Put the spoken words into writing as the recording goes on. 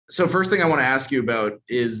So first thing I want to ask you about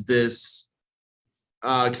is this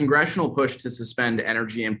congressional push to suspend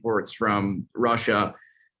energy imports from Russia.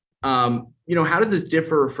 How does this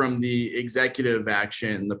differ from the executive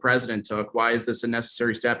action the president took? Why is this a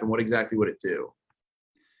necessary step, and what exactly would it do?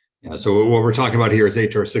 Yeah, so what we're talking about here is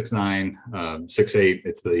HR 6968.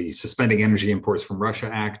 It's the Suspending Energy Imports from Russia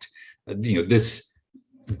Act. This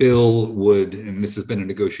bill would, and this has been a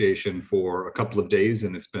negotiation for a couple of days,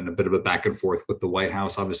 and it's been a bit of a back and forth with the White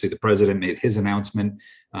House. Obviously, the president made his announcement,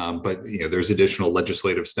 but there's additional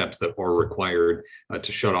legislative steps that are required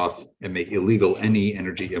to shut off and make illegal any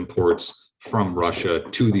energy imports from Russia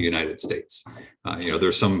to the United States.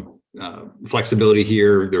 There's some flexibility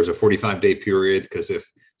here. There's a 45-day period, because if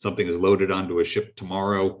something is loaded onto a ship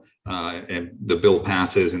tomorrow and the bill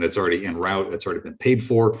passes and it's already en route, it's already been paid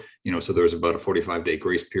for, so there's about a 45-day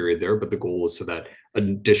grace period there. But the goal is so that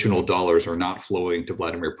additional dollars are not flowing to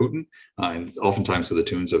Vladimir Putin, and oftentimes to the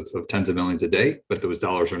tunes of tens of millions a day, but those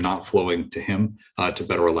dollars are not flowing to him to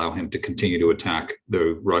better allow him to continue to attack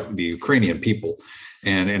the Ukrainian people.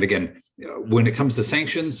 And again, when it comes to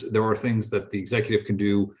sanctions, there are things that the executive can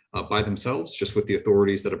do by themselves, just with the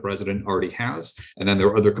authorities that a president already has. And then there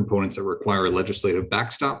are other components that require a legislative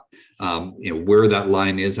backstop. Where that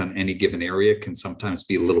line is on any given area can sometimes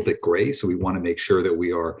be a little bit gray. So we want to make sure that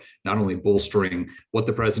we are not only bolstering what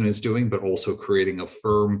the president is doing, but also creating a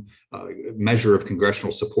firm measure of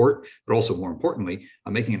congressional support, but also more importantly,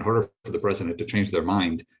 making it harder for the president to change their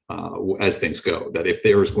mind as things go. That if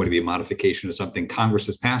there is going to be a modification of something, Congress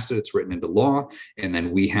has passed it, it's written into law, and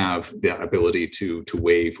then we have the ability to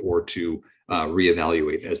waive or to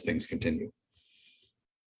reevaluate as things continue.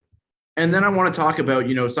 And then I want to talk about,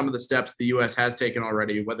 some of the steps the U.S. has taken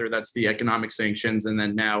already, whether that's the economic sanctions, and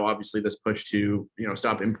then now obviously this push to,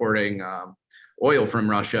 stop importing oil from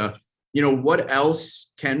Russia. What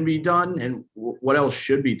else can be done, and what else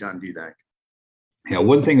should be done, do you think? Yeah,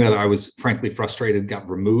 one thing that I was frankly frustrated got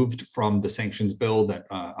removed from the sanctions bill that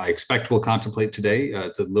I expect we'll contemplate today.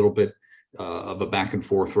 It's a little bit of a back and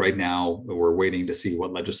forth right now. We're waiting to see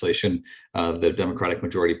what legislation the Democratic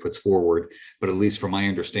majority puts forward. But at least from my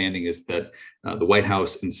understanding is that the White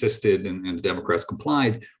House insisted, and the Democrats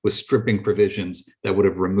complied, with stripping provisions that would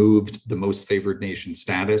have removed the most favored nation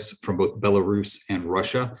status from both Belarus and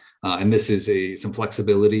Russia. And this is some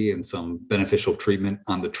flexibility and some beneficial treatment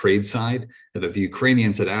on the trade side that the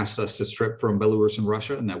Ukrainians had asked us to strip from Belarus and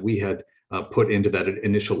Russia, and that we had put into that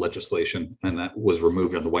initial legislation, and that was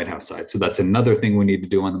removed on the White House side. So that's another thing we need to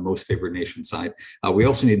do on the most favored nation side. We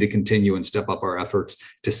also need to continue and step up our efforts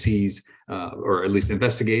to seize, or at least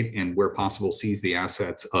investigate, and where possible, seize the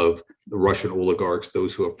assets of the Russian oligarchs,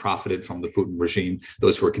 those who have profited from the Putin regime,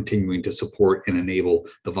 those who are continuing to support and enable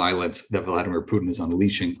the violence that Vladimir Putin is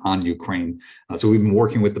unleashing on Ukraine. So we've been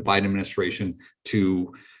working with the Biden administration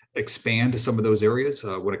to expand some of those areas.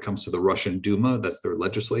 When it comes to the Russian Duma, that's their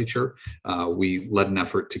legislature, we led an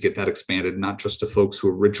effort to get that expanded, not just to folks who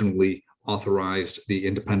originally authorized the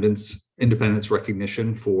independence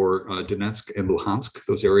recognition for Donetsk and Luhansk,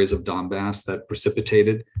 those areas of Donbass that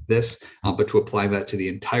precipitated this, but to apply that to the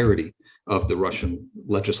entirety of the Russian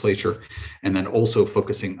legislature, and then also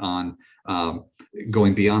focusing on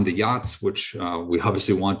going beyond the yachts, which we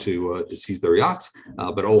obviously want to seize their yachts,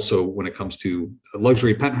 but also when it comes to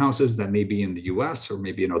luxury penthouses that may be in the US or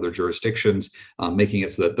maybe in other jurisdictions, making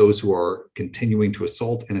it so that those who are continuing to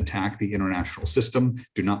assault and attack the international system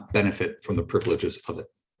do not benefit from the privileges of it.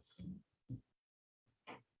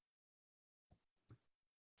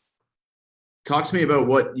 Talk to me about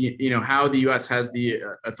what, how the U.S. has the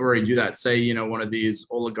authority to do that. Say, one of these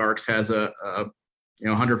oligarchs has a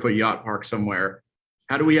 100-foot yacht park somewhere.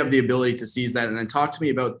 How do we have the ability to seize that? And then talk to me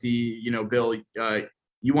about the, bill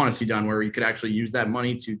you want to see done, where you could actually use that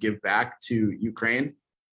money to give back to Ukraine.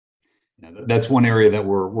 That's one area that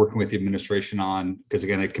we're working with the administration on, because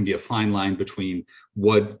again, it can be a fine line between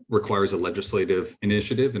what requires a legislative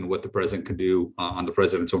initiative and what the president can do on the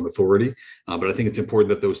president's own authority. But I think it's important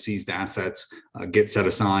that those seized assets get set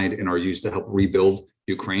aside and are used to help rebuild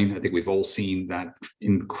Ukraine. I think we've all seen that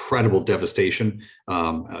incredible devastation.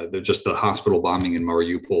 Just the hospital bombing in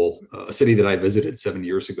Mariupol, a city that I visited 7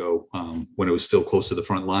 years ago when it was still close to the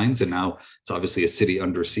front lines, and now it's obviously a city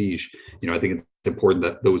under siege. I think it's important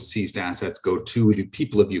that those seized assets go to the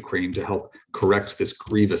people of Ukraine to help correct this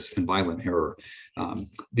grievous and violent error.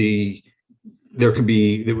 There can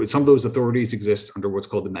be, some of those authorities exist under what's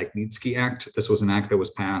called the Magnitsky Act. This was an act that was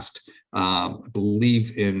passed, I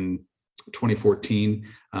believe, in 2014,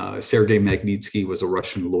 Sergei Magnitsky was a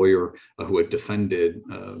Russian lawyer who had defended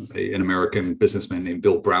an American businessman named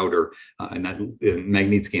Bill Browder, and that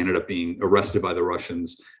Magnitsky ended up being arrested by the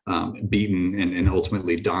Russians, beaten, and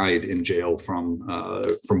ultimately died in jail from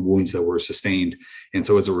wounds that were sustained. And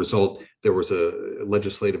so as a result, there was a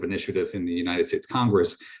legislative initiative in the United States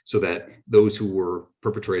Congress so that those who were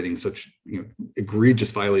perpetrating such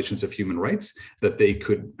egregious violations of human rights, that they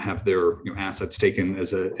could have their assets taken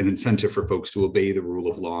as an incentive for folks to obey the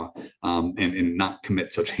rule of law, and not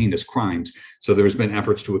commit such heinous crimes. So there's been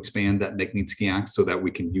efforts to expand that Magnitsky Act so that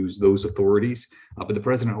we can use those authorities. But the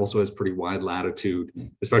president also has pretty wide latitude,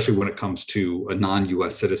 especially when it comes to a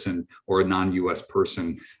non-U.S. citizen or a non-U.S.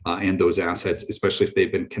 person and those assets, especially if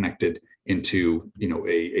they've been connected into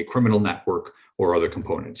a criminal network or other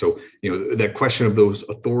components. So that question of those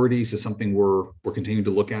authorities is something we're continuing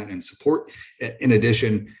to look at and support. In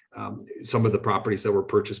addition, some of the properties that were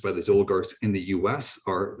purchased by these oligarchs in the U.S.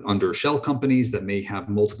 are under shell companies that may have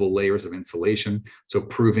multiple layers of insulation. So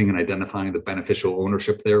proving and identifying the beneficial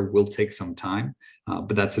ownership there will take some time,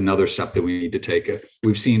 but that's another step that we need to take.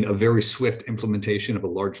 We've seen a very swift implementation of a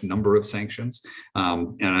large number of sanctions,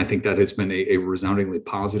 and I think that has been a resoundingly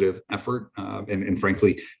positive effort, and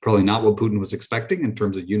frankly, probably not what Putin was expecting in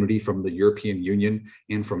terms of unity from the European Union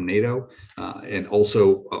and from NATO, and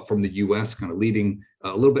also from the U.S. kind of leading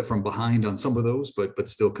a little bit from behind on some of those, but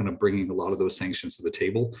still kind of bringing a lot of those sanctions to the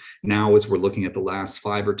table. Now, as we're looking at the last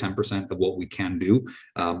 5 or 10% of what we can do,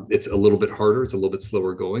 it's a little bit harder. It's a little bit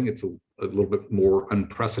slower going. It's a little bit more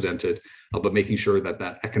unprecedented, but making sure that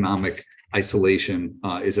that economic isolation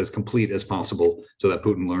is as complete as possible so that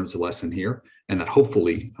Putin learns the lesson here, and that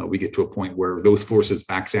hopefully we get to a point where those forces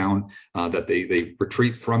back down, that they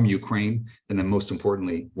retreat from Ukraine, and then most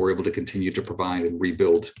importantly, we're able to continue to provide and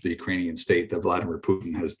rebuild the Ukrainian state that Vladimir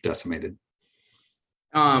Putin has decimated.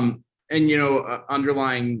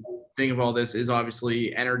 Underlying thing of all this is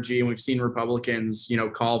obviously energy, and we've seen Republicans,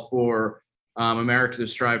 call for America to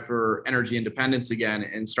strive for energy independence again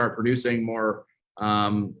and start producing more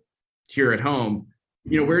here at home.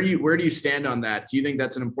 Where do you stand on that? Do you think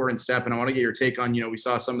that's an important step? And I want to get your take on, we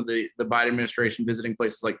saw some of the Biden administration visiting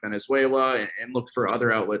places like Venezuela and looked for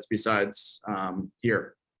other outlets besides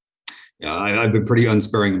here. Yeah, I've been pretty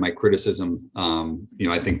unsparing in my criticism.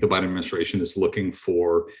 I think the Biden administration is looking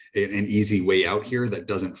for an easy way out here that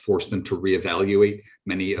doesn't force them to reevaluate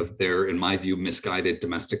many of their, in my view, misguided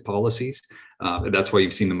domestic policies. That's why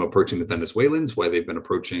you've seen them approaching the Venezuelans, why they've been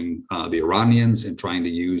approaching the Iranians and trying to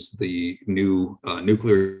use the new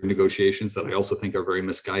nuclear negotiations that I also think are very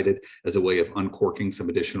misguided as a way of uncorking some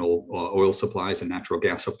additional oil supplies and natural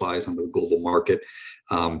gas supplies onto the global market.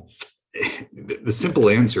 The simple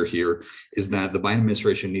answer here is that the Biden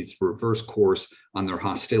administration needs to reverse course on their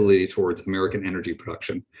hostility towards American energy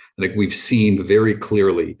production. I think we've seen very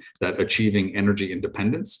clearly that achieving energy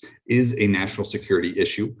independence is a national security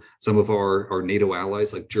issue. Some of our NATO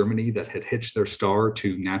allies like Germany that had hitched their star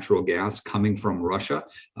to natural gas coming from Russia.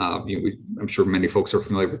 I'm sure many folks are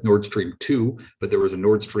familiar with Nord Stream 2, but there was a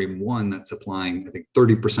Nord Stream 1 that's supplying, I think,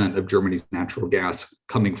 30% of Germany's natural gas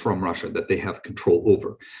coming from Russia that they have control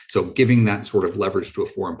over. So giving that sort of leverage to a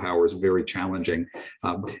foreign power is very challenging.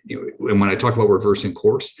 And when I talk about reversing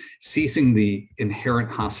course, ceasing the inherent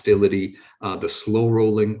hostility, the slow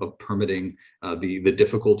rolling of permitting, the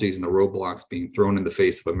difficulties and the roadblocks being thrown in the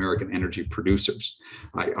face of American energy producers.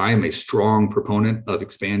 I am a strong proponent of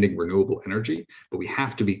expanding renewable energy, but we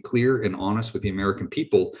have to be clear and honest with the American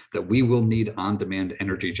people that we will need on-demand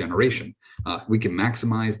energy generation. We can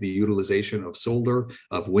maximize the utilization of solar,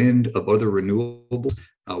 of wind, of other renewables.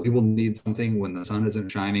 We will need something when the sun isn't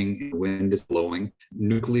shining and the wind is blowing.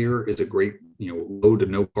 Nuclear is a great, low to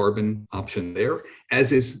no carbon option there,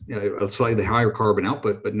 as is a slightly higher carbon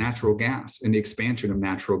output, but natural gas and the expansion of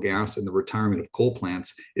natural gas and the retirement of coal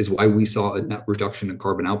plants is why we saw a net reduction in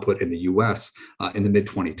carbon output in the US in the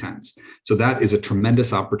mid-2010s. So that is a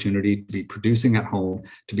tremendous opportunity to be producing at home,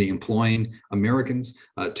 to be employing Americans,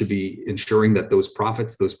 to be ensuring that those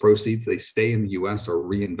profits, those proceeds, they stay in the US or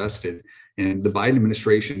reinvested. And the Biden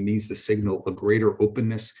administration needs to signal a greater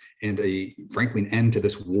openness and frankly, an end to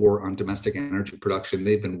this war on domestic energy production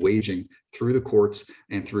they've been waging through the courts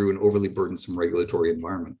and through an overly burdensome regulatory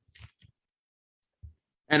environment.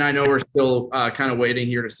 And I know we're still kind of waiting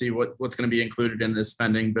here to see what's going to be included in this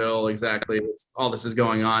spending bill exactly. All this is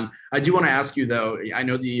going on. I do want to ask you, though, I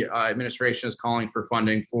know the administration is calling for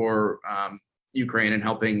funding for Ukraine and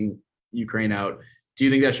helping Ukraine out. Do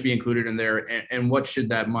you think that should be included in there? And what should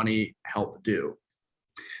that money help do?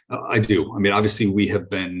 I do. I mean, obviously, we have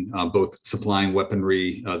been both supplying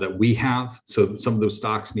weaponry that we have. So some of those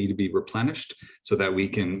stocks need to be replenished so that we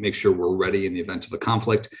can make sure we're ready in the event of a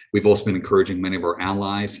conflict. We've also been encouraging many of our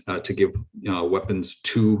allies to give weapons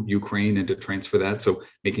to Ukraine and to transfer that. So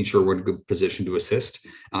making sure we're in a good position to assist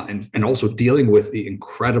and also dealing with the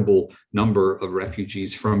incredible number of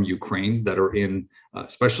refugees from Ukraine that are in,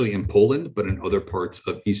 especially in Poland, but in other parts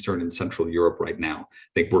of Eastern and Central Europe right now.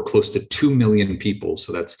 I think we're close to 2 million people.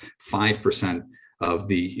 So that's 5% of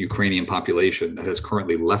the Ukrainian population that has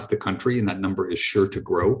currently left the country, and that number is sure to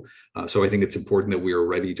grow. So I think it's important that we are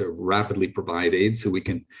ready to rapidly provide aid so we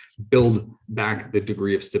can build back the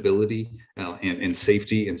degree of stability and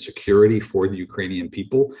safety and security for the Ukrainian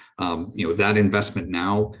people. That investment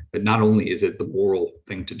now, but not only is it the moral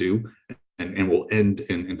thing to do, and will end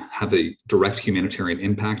and have a direct humanitarian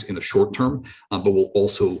impact in the short term, but will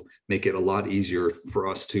also make it a lot easier for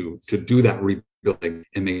us to do that rebuilding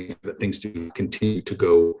and make that things do continue to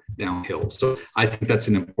go downhill. So I think that's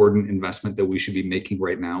an important investment that we should be making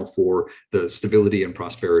right now for the stability and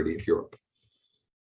prosperity of Europe.